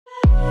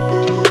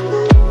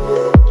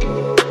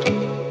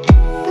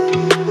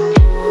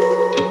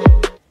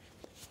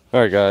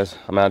Alright guys,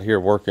 I'm out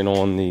here working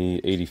on the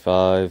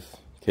 85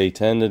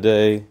 K10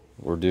 today.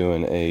 We're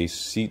doing a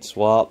seat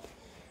swap,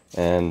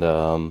 and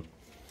yeah,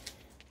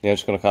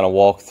 just going to kind of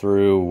walk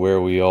through where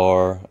we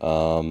are.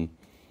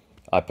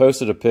 I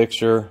posted a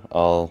picture.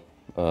 I'll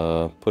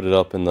put it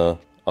up in the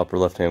upper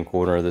left hand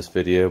corner of this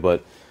video,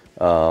 but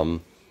I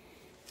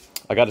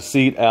got a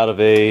seat out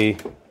of a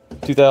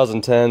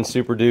 2010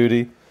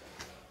 Superduty,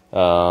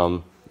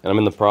 and I'm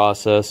in the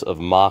process of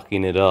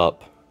mocking it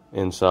up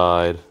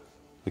inside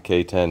the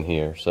K10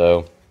 here.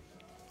 So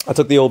I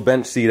took the old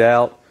bench seat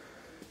out.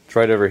 It's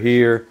right over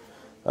here.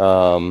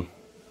 Had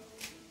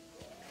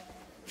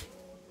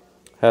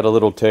a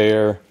little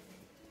tear.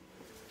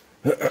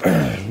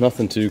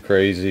 Nothing too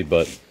crazy,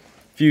 but a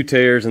few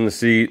tears in the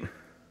seat.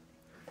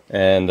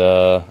 And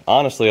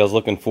honestly, I was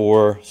looking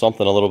for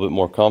something a little bit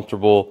more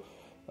comfortable,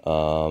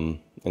 and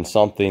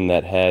something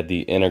that had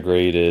the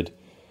integrated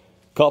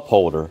cup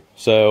holder.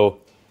 So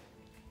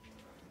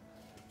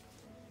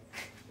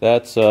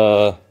that's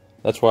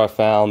where I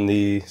found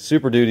the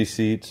Superduty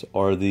seats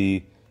are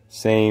the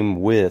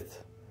same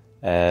width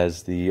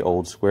as the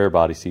old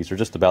Squarebody seats, or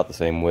just about the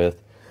same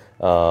width.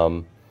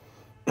 So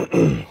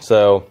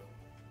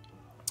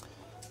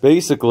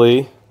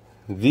basically,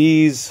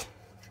 these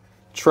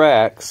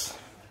tracks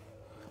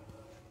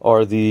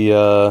are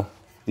the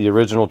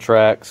original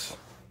tracks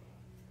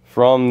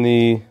from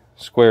the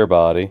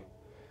Squarebody,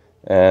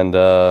 and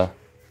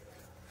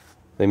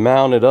they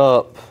mounted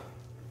up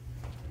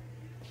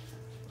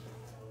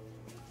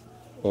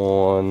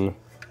on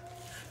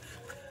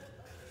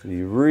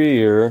the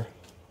rear,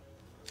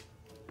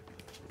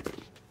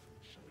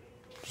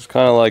 just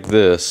kind of like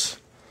this.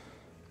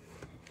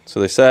 So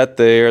they sat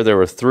there. There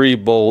were 3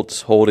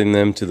 bolts holding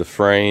them to the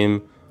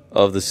frame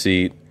of the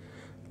seat.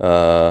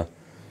 So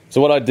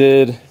what I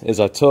did is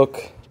I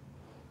took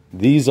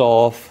these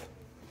off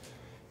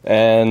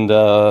and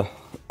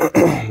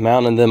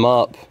mounted them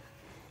up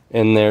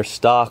in their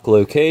stock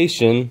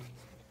location,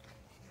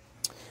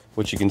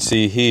 which you can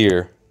see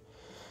here.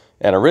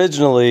 And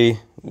originally,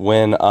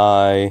 when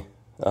I,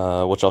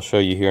 which I'll show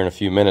you here in a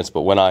few minutes,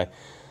 but when I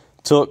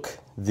took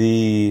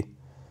the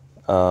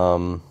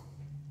frame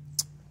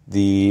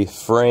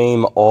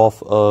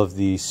off of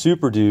the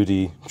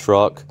Superduty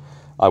truck,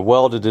 I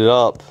welded it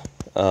up,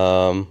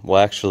 well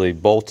actually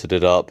bolted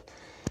it up,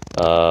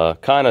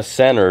 kind of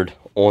centered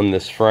on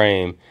this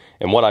frame.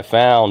 And what I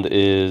found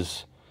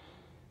is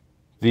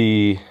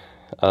the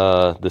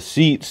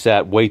seat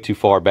sat way too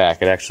far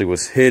back. It actually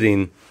was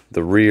hitting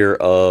the rear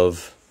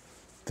of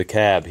the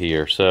cab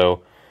here.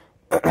 So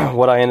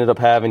what I ended up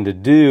having to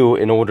do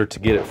in order to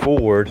get it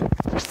forward,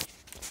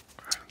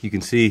 you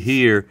can see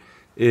here,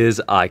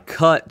 is I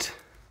cut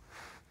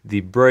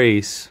the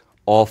brace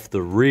off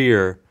the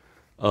rear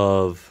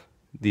of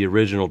the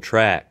original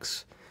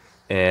tracks,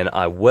 and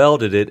I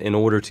welded it in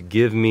order to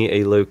give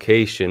me a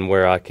location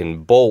where I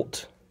can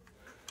bolt,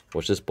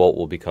 which this bolt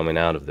will be coming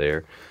out of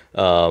there,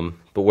 but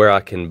where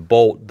I can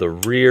bolt the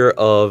rear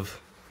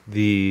of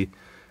the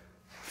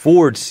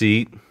Ford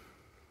seat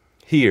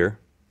here,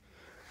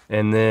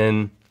 and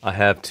then I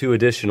have 2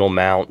 additional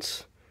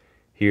mounts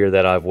here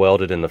that I've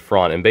welded in the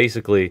front. And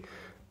basically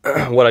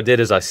what I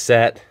did is I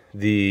set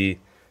the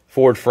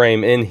Ford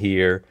frame in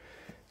here,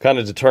 kind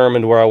of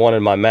determined where I wanted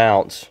my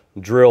mounts,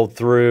 drilled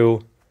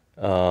through,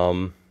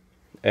 and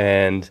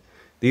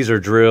these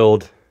are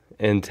drilled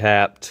and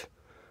tapped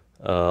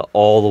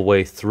all the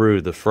way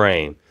through the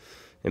frame.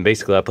 And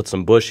basically I put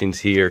some bushings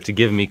here to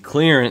give me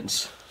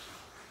clearance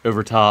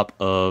over top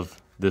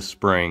of this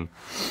spring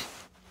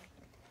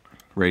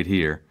right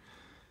here.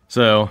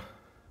 So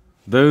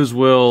those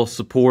will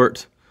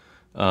support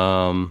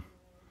the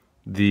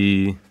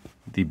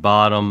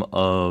bottom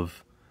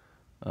of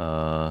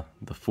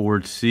the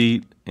Ford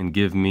seat and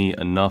give me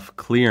enough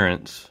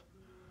clearance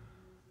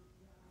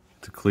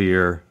to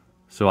clear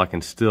so I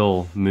can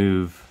still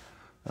move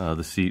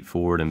the seat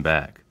forward and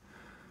back.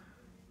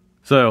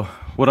 So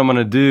what I'm going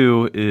to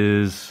do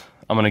is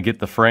I'm going to get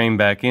the frame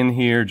back in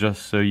here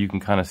just so you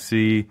can kind of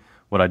see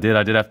what I did.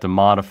 I did have to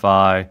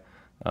modify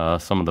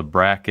some of the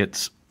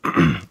brackets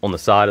on the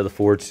side of the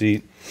Ford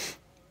seat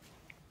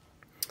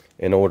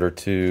in order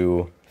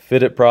to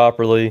fit it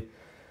properly.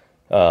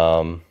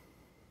 But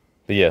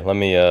yeah, let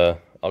me,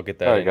 I'll get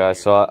that. Alright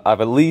guys, so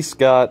I've at least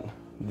got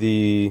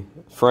the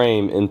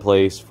frame in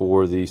place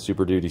for the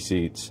Superduty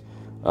seats.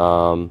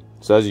 So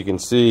as you can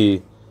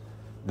see,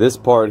 this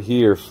part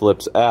here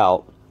flips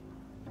out,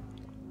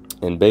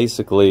 and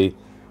basically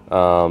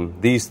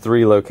these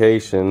 3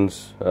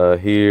 locations,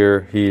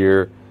 here,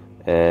 here,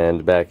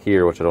 and back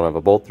here, which I don't have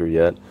a bolt through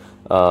yet,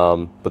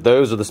 but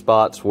those are the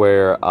spots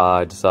where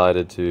I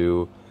decided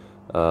to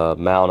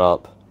mount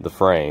up the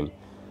frame.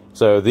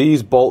 So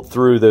these bolt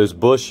through those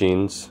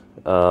bushings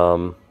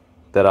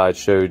that I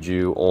showed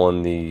you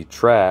on the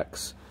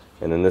tracks,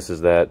 and then this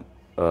is that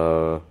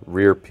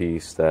rear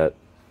piece that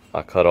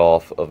I cut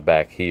off of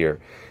back here.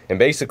 And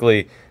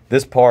basically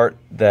this part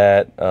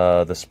that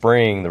the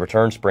spring, the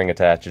return spring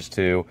attaches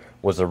to,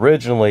 was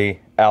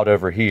originally out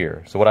over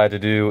here. So what I had to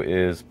do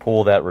is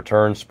pull that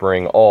return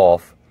spring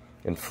off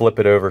and flip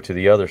it over to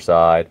the other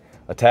side,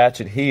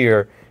 attach it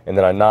here, and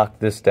then I knock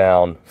this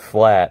down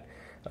flat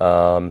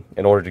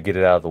in order to get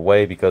it out of the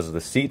way, because of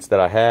the seats that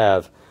I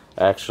have,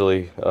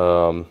 actually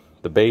the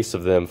base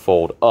of them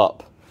fold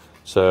up.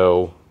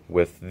 So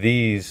with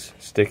these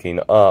sticking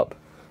up,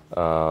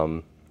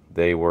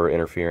 they were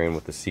interfering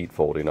with the seat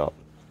folding up.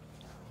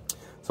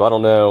 So I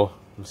don't know,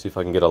 let's see if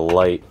I can get a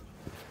light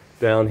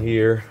down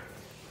here.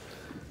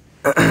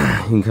 You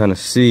can kind of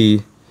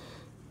see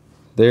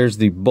there's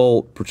the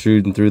bolt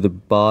protruding through the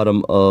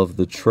bottom of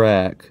the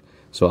track.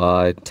 So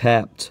I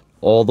tapped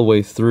all the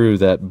way through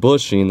that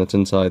bushing that's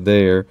inside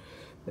there,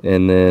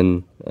 and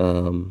then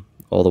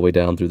all the way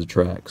down through the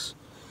tracks.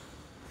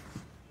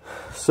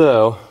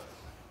 So,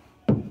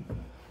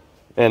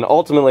 and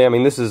ultimately, I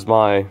mean, this is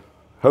my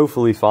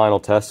hopefully final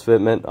test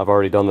fitment. I've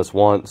already done this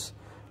once.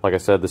 Like I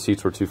said, the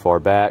seats were too far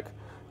back.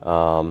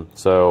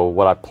 So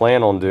what I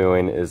plan on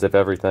doing is, if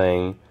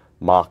everything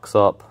mocks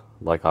up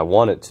like I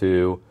want it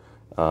to,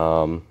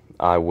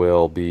 I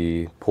will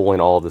be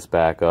pulling all this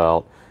back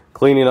out,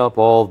 cleaning up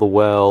all of the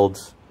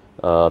welds,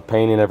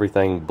 painting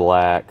everything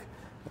black.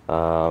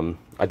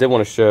 I did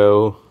want to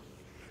show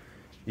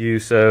you,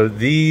 so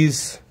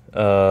these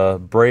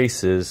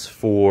braces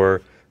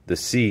for the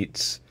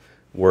seats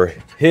were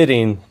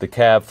hitting the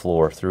cab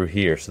floor through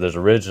here. So there's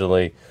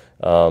originally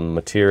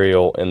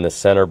material in the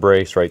center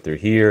brace right through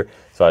here,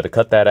 so I had to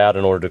cut that out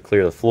in order to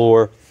clear the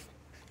floor.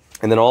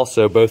 And then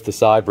also both the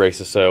side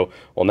braces, so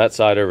on that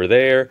side over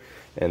there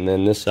and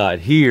then this side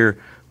here,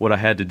 what I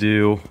had to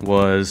do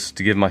was,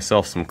 to give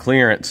myself some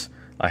clearance,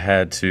 I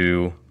had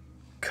to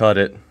cut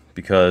it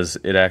because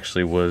it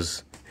actually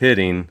was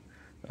hitting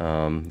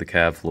the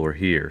cab floor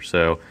here.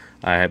 So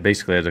I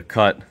basically had to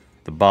cut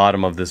the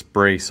bottom of this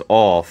brace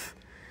off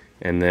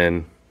and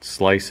then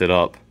slice it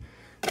up.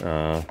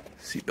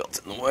 Seatbelt's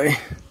in the way.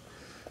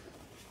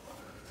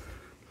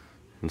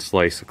 And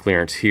slice the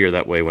clearance here,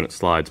 that way when it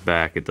slides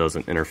back it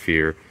doesn't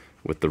interfere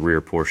with the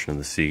rear portion of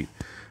the seat.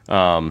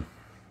 So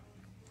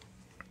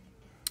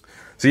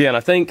yeah, and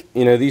I think,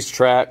 you know, these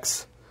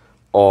tracks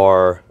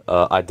are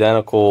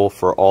identical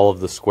for all of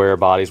the square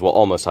bodies, well,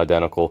 almost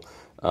identical.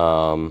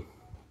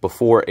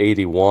 Before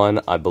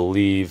 81, I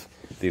believe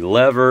the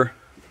lever,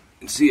 you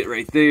can see it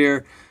right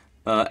there,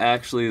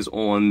 actually is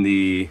on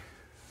the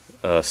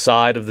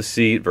side of the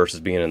seat versus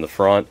being in the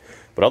front.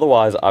 But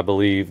otherwise, I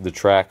believe the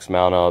tracks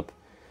mount up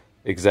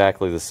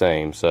exactly the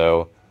same.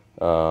 So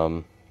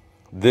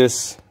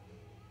this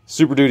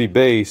Super Duty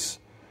base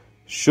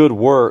should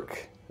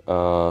work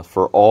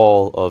for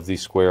all of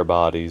these square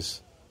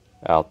bodies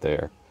out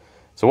there.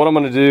 So what I'm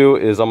going to do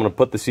is I'm going to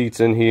put the seats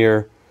in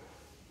here,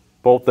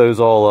 bolt those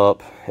all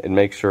up, and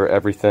make sure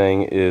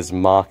everything is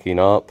mocking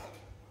up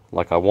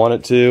like I want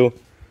it to.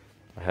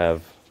 I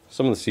have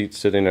some of the seats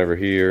sitting over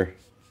here.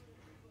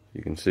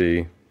 You can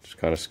see just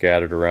kind of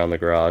scattered around the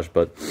garage.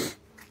 But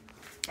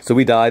so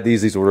we dyed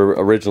these. These were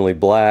originally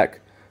black.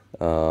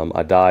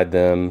 I dyed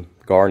them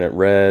garnet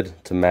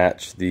red to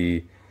match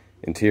the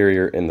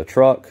interior in the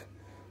truck.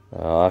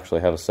 I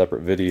actually have a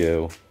separate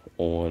video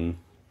on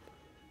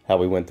how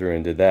we went through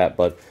and did that.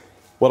 But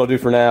what I'll do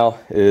for now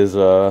is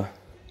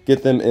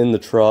get them in the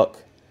truck,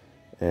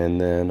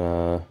 and then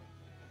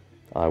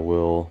I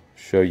will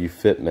show you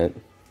fitment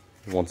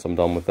once I'm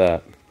done with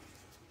that.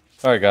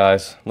 Alright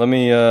guys, let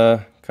me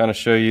kind of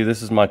show you.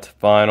 This is my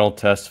final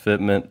test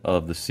fitment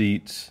of the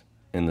seats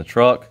in the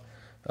truck.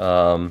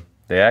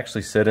 They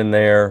actually sit in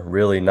there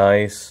really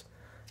nice.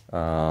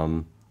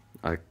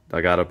 I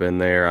got up in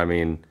there, I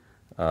mean,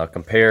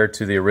 compared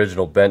to the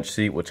original bench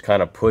seat, which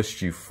kind of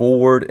pushed you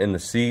forward in the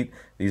seat,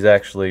 these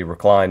actually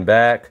recline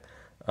back.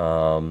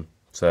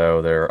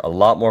 So they're a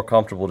lot more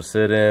comfortable to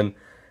sit in.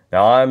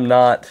 Now, I'm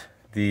not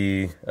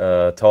the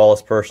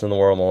tallest person in the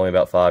world. I'm only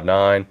about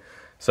 5'9".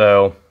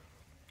 So,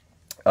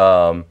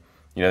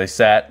 you know, they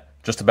sat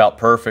just about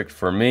perfect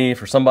for me.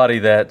 For somebody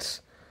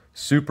that's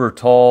super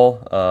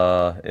tall,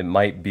 it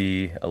might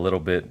be a little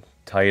bit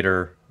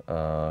tighter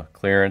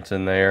clearance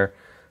in there.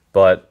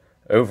 But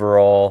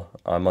overall,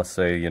 I must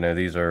say, you know,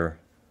 these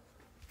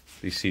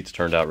seats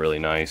turned out really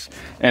nice.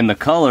 And the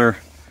color,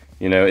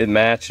 you know, it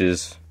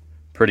matches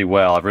pretty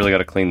well. I've really got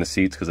to clean the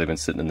seats because they've been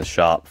sitting in the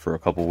shop for a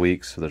couple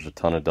weeks, so there's a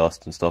ton of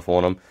dust and stuff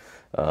on them.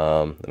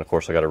 And of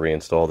course I got to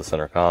reinstall the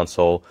center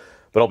console.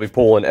 But I'll be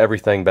pulling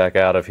everything back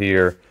out of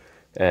here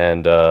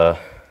and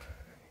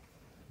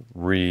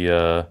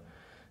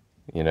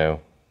you know,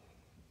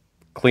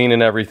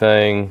 cleaning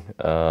everything,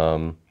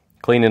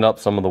 cleaning up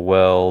some of the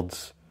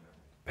welds,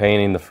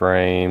 painting the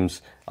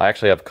frames. I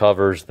actually have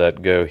covers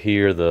that go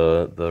here,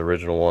 the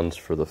original ones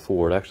for the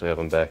Ford. I actually have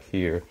them back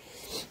here.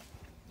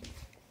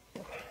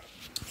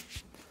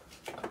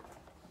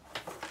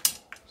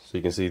 So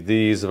you can see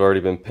these have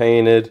already been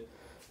painted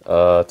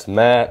to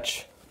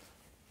match.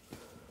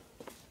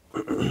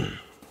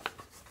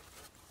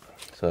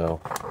 So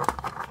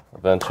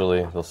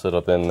eventually they'll sit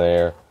up in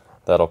there.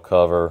 That'll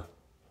cover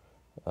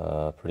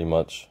pretty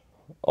much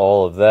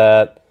all of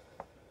that.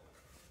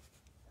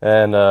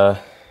 And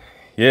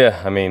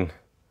yeah, I mean,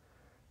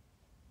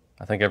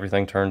 I think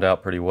everything turned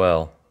out pretty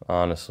well,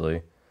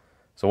 honestly.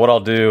 So what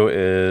I'll do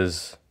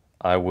is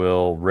I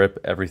will rip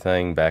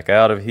everything back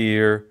out of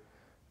here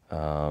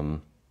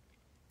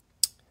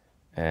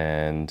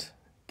and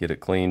get it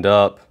cleaned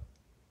up,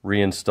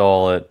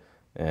 reinstall it,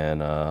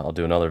 and I'll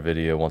do another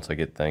video once I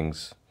get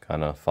things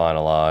kind of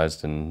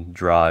finalized and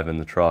drive in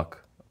the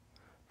truck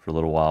for a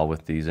little while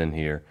with these in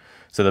here.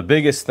 So the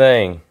biggest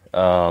thing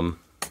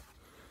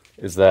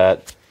is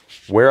that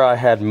where I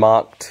had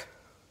mocked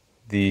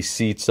the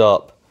seats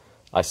up,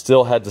 I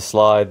still had to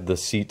slide the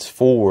seats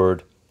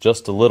forward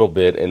just a little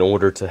bit in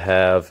order to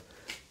have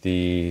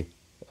the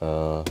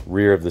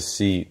rear of the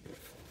seat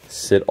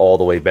sit all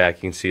the way back.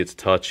 You can see it's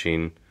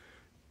touching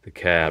the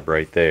cab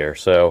right there.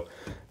 So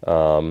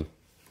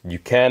you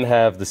can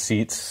have the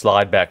seats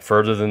slide back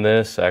further than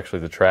this. Actually,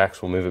 the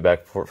tracks will move it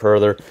back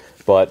further,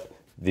 but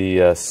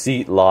the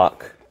seat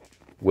lock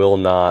will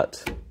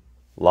not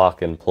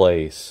lock in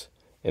place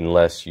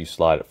unless you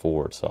slide it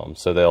forward some.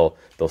 So they'll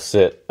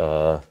sit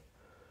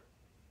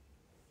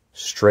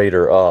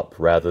straighter up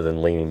rather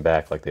than leaning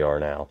back like they are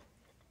now.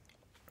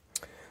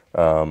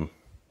 So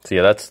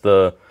yeah, that's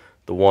the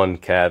one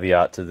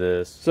caveat to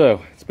this.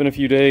 So it's been a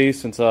few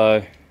days since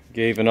I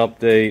gave an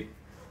update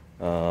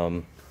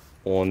on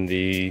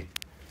the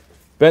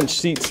bench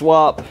seat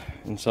swap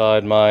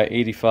inside my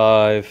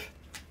 85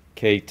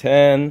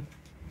 K10.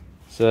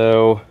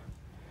 So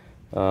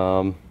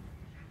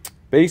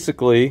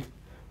basically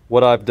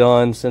what I've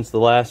done since the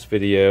last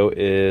video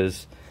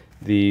is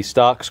the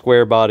stock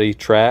square body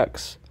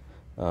tracks.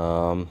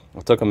 I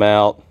took them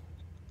out,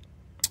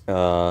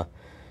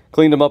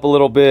 cleaned them up a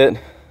little bit,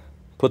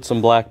 put some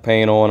black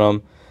paint on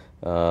them.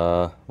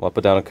 I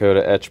put down a coat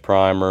of etch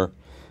primer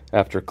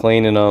after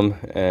cleaning them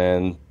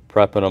and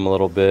prepping them a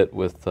little bit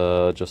with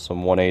just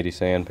some 180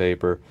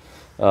 sandpaper.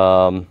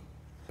 But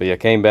yeah,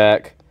 came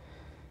back,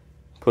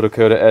 put a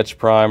coat of etch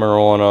primer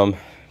on them,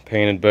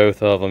 painted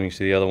both of them. You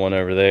see the other one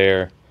over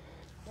there.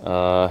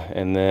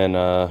 And then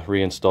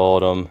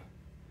reinstalled them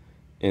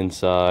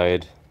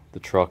inside the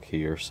truck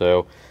here.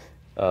 So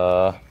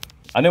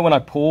I know when I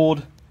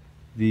pulled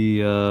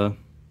the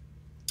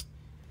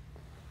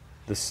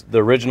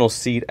original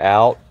seat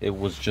out, it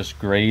was just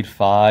grade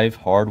 5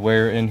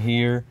 hardware in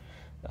here.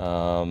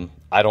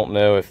 I don't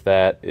know if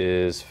that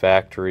is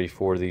factory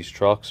for these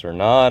trucks or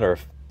not, or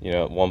if, you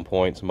know, at one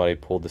point somebody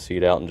pulled the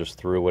seat out and just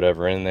threw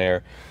whatever in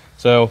there.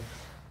 So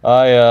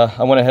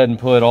I went ahead and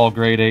put all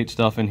grade 8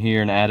 stuff in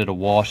here and added a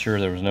washer.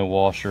 There was no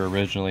washer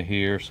originally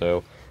here,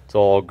 so it's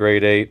all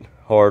grade 8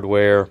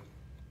 hardware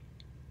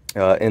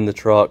in the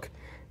truck.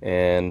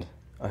 And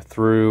I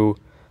threw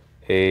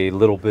a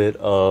little bit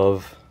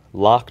of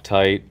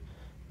Loctite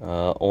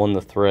on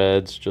the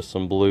threads, just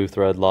some blue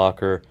thread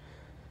locker.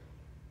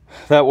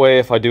 That way,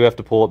 if I do have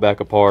to pull it back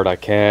apart, I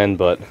can.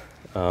 But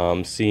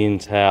seeing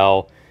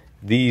how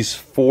these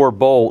 4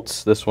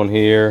 bolts, this one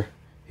here,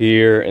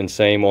 and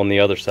same on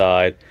the other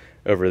side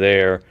over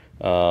there,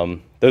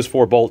 those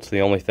 4 bolts are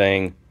the only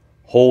thing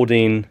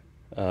holding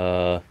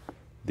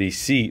the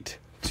seat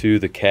to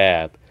the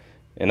cab.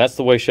 And that's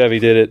the way Chevy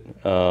did it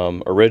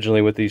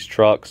originally with these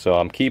trucks, so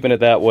I'm keeping it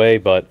that way.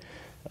 But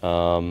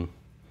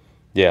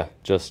yeah,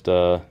 just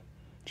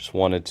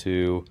wanted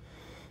to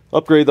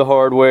upgrade the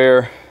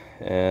hardware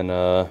and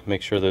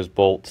make sure those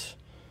bolts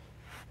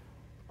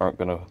aren't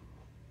going to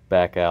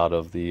back out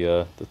of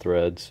the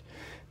threads.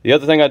 The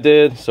other thing I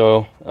did,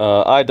 so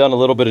I done a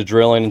little bit of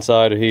drilling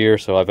inside of here,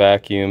 so I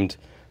vacuumed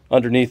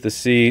underneath the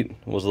seat.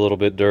 It was a little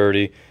bit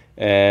dirty,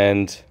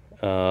 and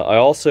I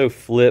also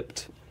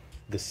flipped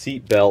the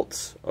seat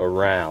belts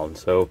around.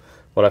 So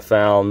what I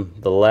found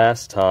the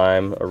last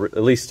time, or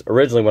at least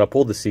originally when I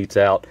pulled the seats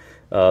out,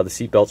 the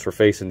seat belts were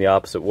facing the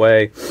opposite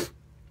way,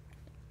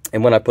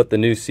 and when I put the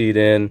new seat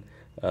in,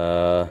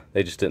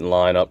 they just didn't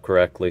line up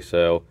correctly.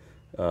 So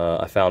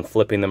I found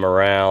flipping them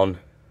around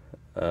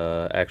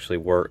actually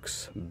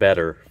works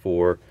better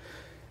for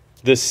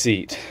this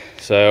seat.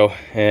 So,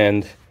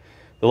 and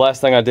the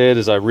last thing I did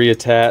is I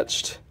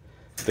reattached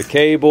the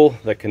cable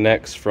that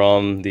connects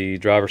from the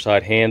driver's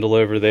side handle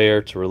over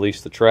there to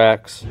release the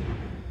tracks.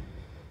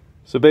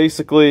 So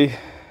basically,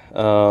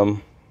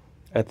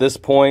 at this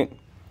point,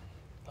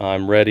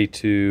 I'm ready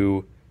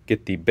to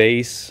get the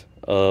base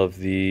of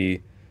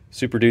the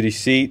Super Duty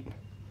seat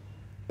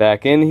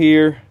back in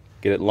here,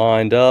 get it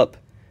lined up,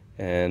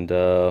 and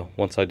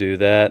once I do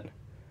that,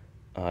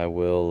 I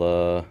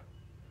will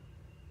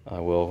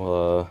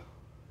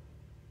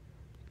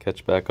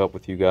catch back up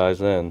with you guys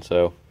then.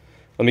 So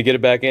let me get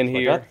it back in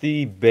here. I got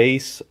the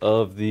base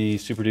of the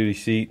Super Duty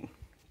seat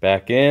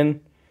back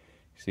in.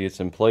 See, it's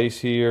in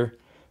place here.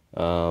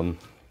 And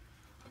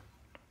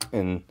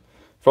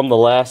from the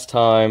last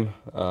time,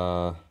 you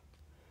know,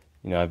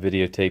 I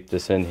videotaped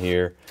this in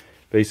here.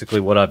 Basically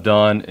what I've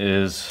done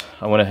is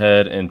I went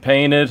ahead and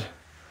painted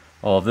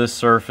all of this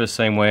surface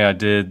same way I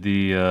did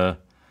the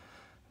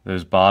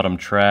those bottom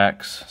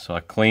tracks. So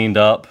I cleaned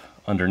up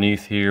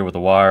underneath here with a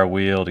wire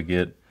wheel to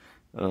get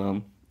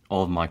all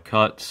of my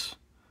cuts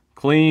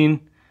clean.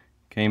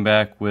 Came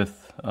back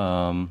with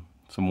some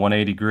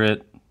 180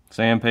 grit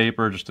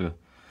sandpaper just to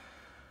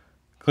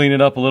clean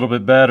it up a little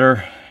bit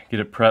better, get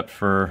it prepped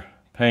for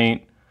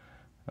paint,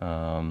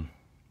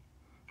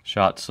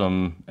 shot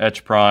some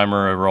etch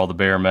primer over all the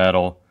bare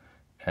metal,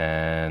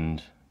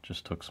 and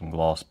just took some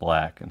gloss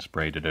black and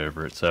sprayed it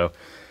over it. So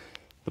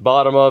the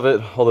bottom of it,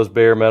 all those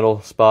bare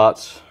metal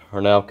spots are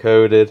now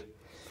coated.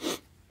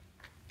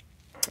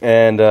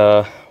 And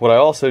what I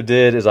also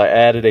did is I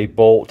added a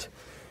bolt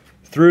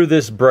through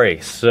this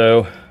brace.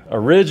 So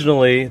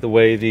originally, the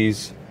way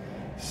these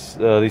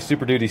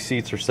Superduty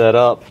seats are set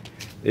up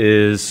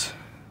is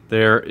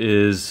there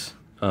is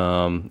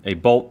a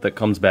bolt that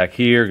comes back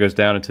here, goes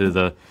down into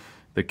the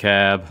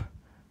cab,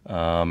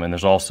 and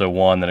there's also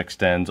one that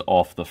extends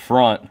off the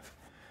front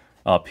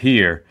up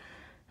here.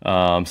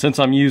 Since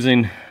I'm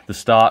using the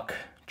stock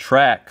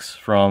tracks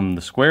from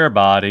the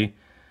Squarebody,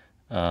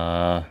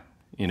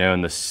 you know,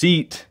 and the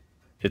seat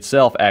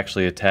itself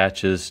actually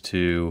attaches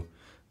to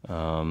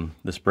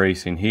this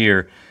bracing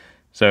here.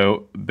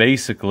 So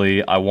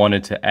basically, I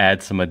wanted to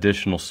add some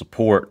additional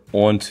support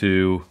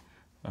onto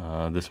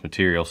this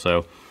material.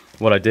 So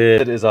what I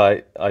did is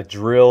I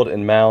drilled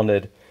and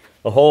mounted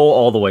a hole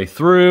all the way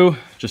through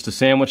just to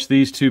sandwich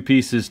these two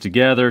pieces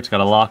together. It's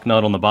got a lock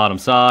nut on the bottom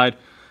side,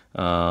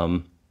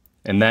 and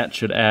that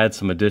should add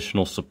some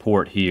additional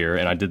support here.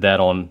 And I did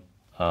that on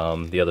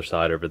the other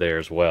side over there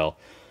as well.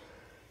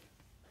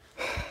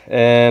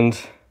 And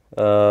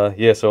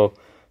yeah, so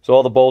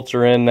all the bolts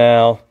are in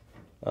now.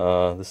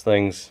 This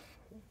thing's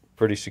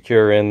pretty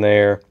secure in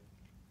there,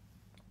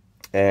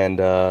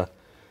 and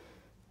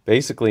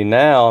basically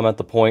now I'm at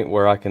the point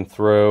where I can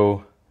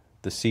throw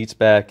the seats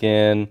back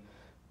in,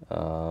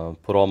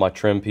 put all my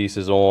trim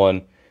pieces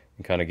on,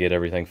 and kind of get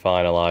everything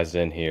finalized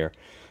in here.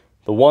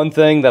 The one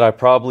thing that I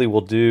probably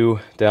will do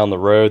down the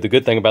road, the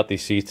good thing about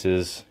these seats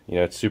is, you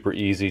know, it's super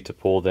easy to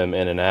pull them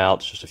in and out.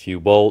 It's just a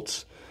few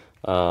bolts.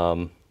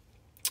 But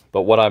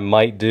what I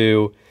might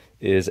do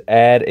is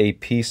add a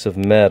piece of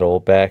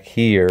metal back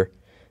here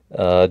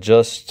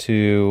just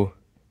to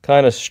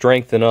kind of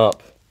strengthen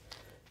up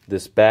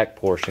this back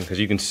portion,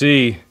 because you can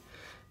see,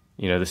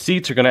 you know, the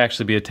seats are going to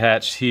actually be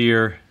attached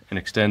here and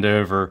extend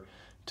over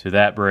to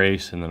that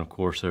brace, and then of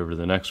course over to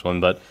the next one.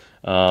 But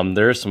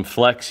there is some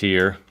flex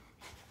here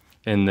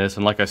in this,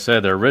 and like I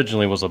said, there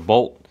originally was a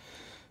bolt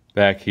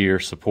back here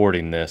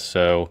supporting this.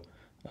 So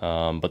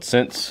but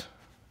since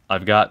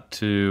I've got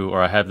to,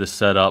 or I have this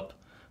set up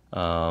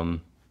to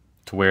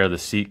where the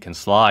seat can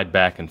slide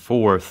back and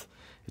forth,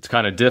 it's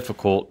kind of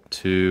difficult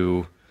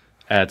to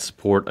add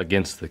support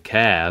against the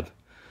cab.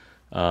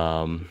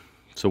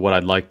 So what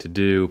I'd like to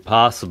do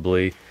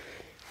possibly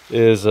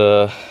is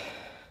add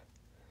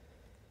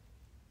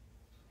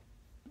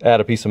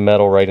a piece of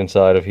metal right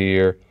inside of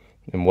here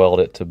and weld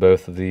it to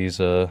both of these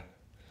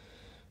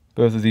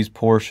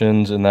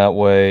portions, and that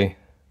way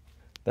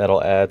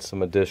that'll add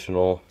some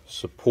additional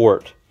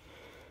support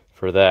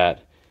for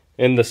that.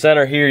 In the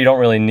center here, you don't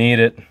really need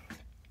it.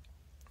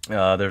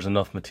 There's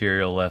enough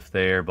material left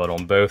there, but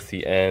on both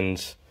the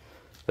ends,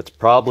 that's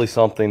probably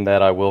something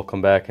that I will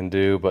come back and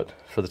do. But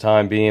for the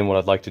time being, what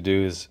I'd like to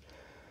do is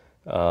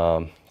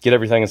get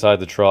everything inside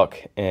the truck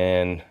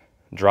and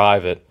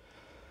drive it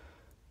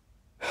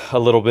a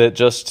little bit,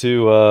 just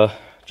to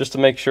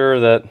make sure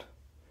that,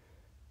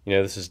 you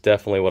know, this is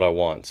definitely what I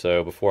want.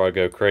 So before I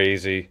go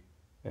crazy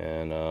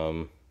and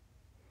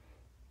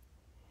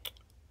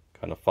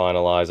kind of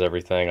finalize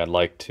everything, I'd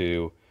like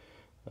to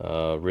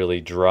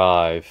really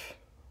drive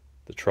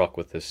the truck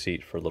with this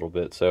seat for a little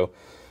bit. So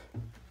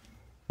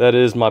that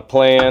is my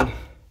plan.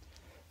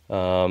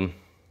 Yeah,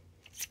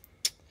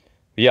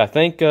 I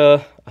think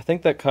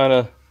that kind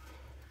of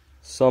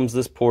sums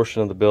this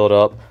portion of the build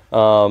up.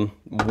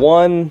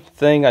 One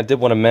thing I did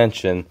want to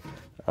mention,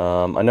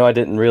 I know I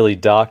didn't really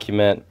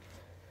document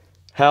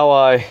how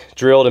I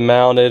drilled and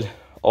mounted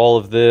all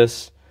of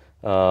this.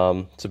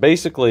 So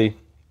basically,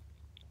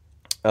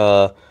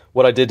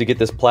 what I did to get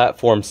this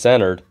platform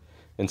centered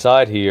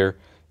inside here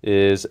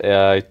is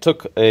I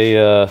took a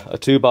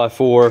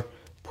 2x4,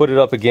 put it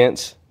up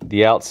against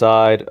the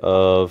outside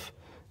of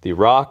the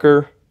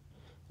rocker,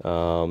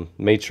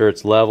 made sure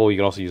it's level. You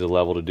can also use a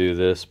level to do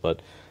this,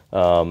 but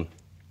and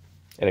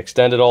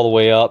extend it all the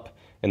way up,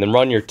 and then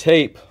run your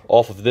tape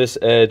off of this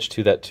edge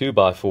to that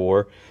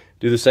 2x4.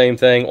 Do the same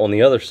thing on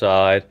the other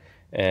side,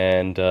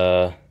 and you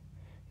know,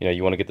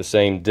 you want to get the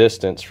same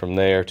distance from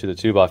there to the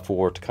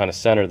 2x4 to kind of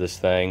center this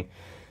thing.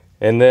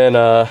 And then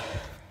on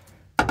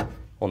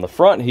the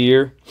front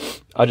here,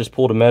 I just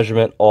pulled a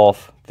measurement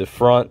off the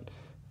front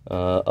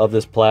of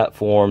this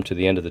platform to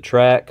the end of the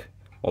track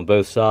on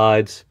both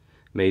sides,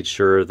 made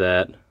sure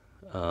that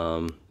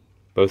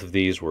both of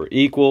these were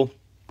equal.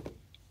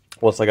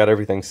 Once I got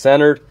everything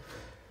centered,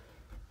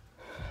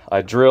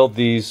 I drilled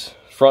these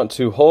front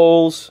two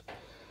holes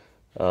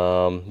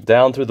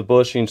down through the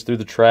bushings, through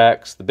the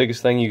tracks. The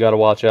biggest thing you got to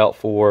watch out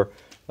for,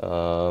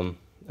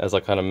 as I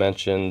kind of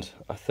mentioned,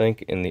 I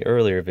think in the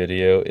earlier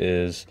video,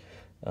 is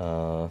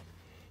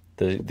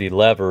the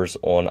levers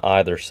on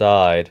either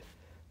side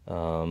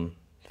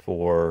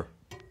for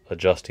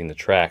adjusting the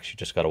tracks. You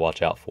just got to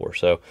watch out for.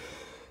 So,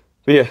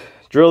 but yeah,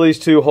 drill these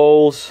two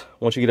holes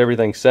once you get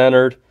everything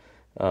centered,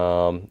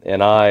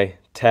 and I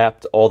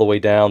tapped all the way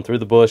down through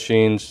the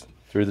bushings,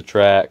 through the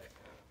track,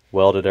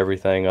 welded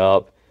everything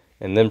up,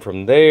 and then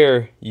from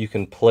there you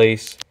can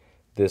place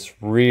this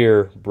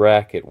rear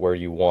bracket where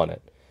you want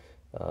it.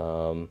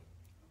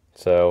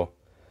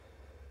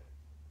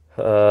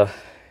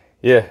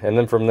 Yeah, and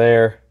then from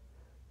there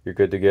you're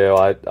good to go.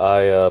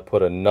 I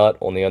put a nut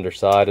on the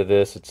underside of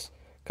this. It's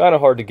kind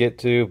of hard to get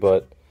to,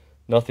 but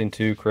nothing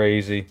too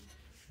crazy.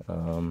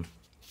 Can't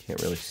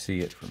really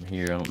see it from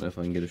here. I don't know if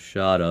I can get a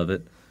shot of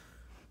it.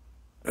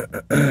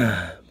 But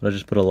I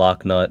just put a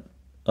lock nut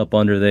up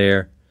under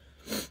there.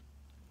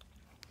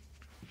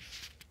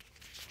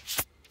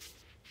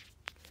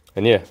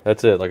 And yeah,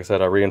 that's it. Like I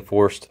said, I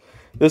reinforced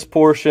this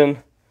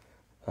portion.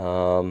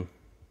 And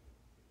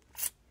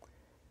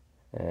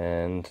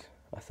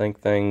I think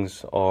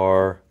things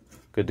are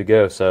good to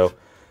go. So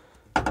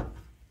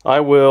I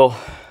will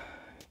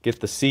get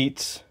the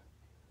seats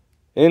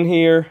in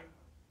here,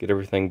 get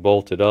everything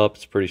bolted up.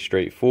 It's pretty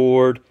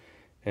straightforward.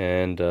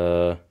 And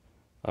I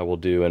will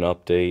do an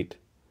update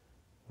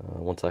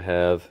once I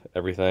have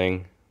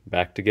everything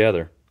back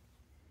together.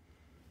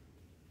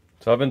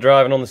 So I've been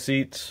driving on the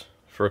seats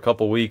for a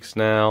couple weeks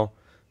now.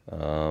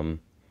 And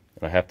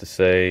I have to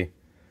say,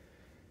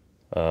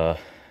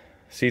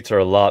 seats are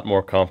a lot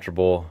more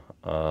comfortable.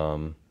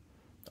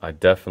 I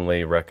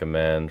definitely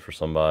recommend for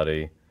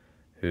somebody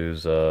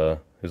who's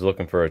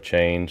looking for a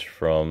change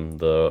from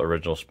the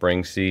original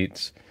spring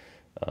seats.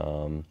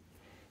 The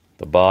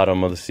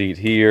bottom of the seat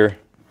here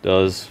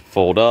does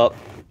fold up,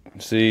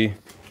 see,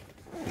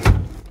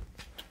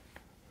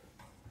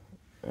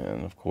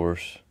 and of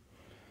course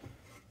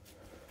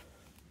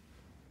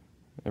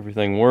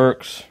everything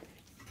works.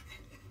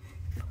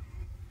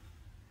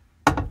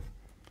 Kind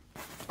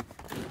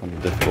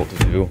of difficult to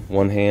do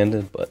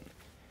one-handed, but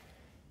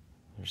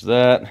there's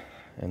that.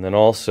 And then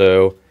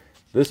also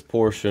this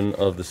portion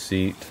of the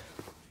seat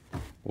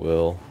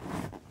will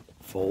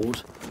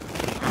fold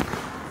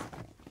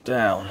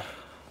down.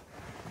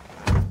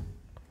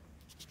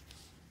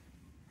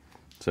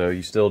 So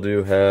you still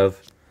do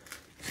have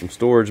some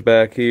storage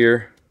back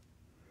here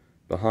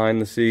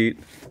behind the seat.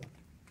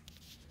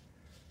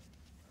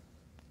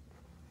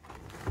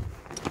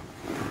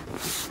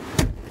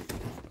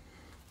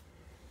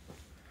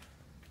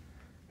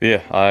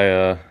 Yeah,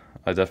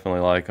 I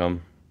definitely like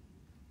them.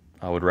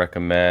 I would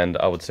recommend,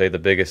 I would say the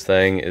biggest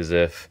thing is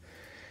if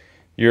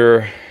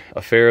you're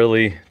a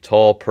fairly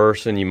tall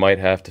person, you might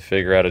have to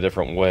figure out a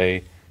different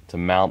way to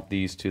mount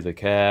these to the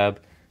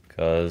cab,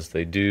 because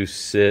they do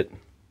sit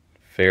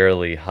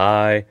fairly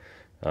high.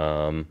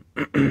 I'd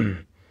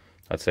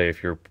say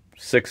if you're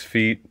 6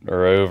 feet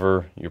or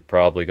over, you're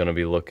probably going to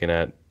be looking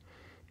at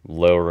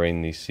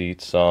lowering these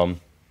seats some.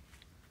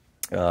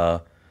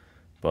 But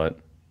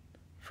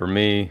for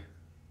me,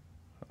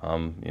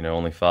 I'm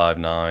only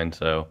 5'9",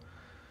 so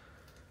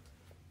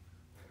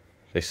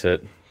they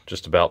sit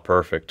just about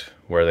perfect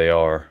where they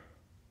are.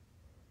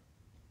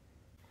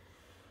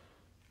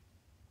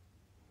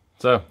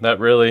 So that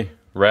really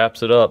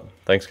wraps it up.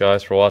 Thanks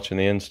guys for watching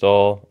the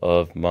install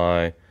of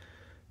my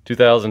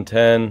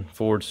 2010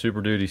 Ford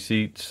Superduty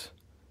seats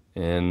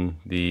in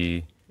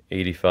the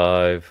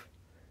 '85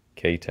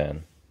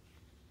 K10.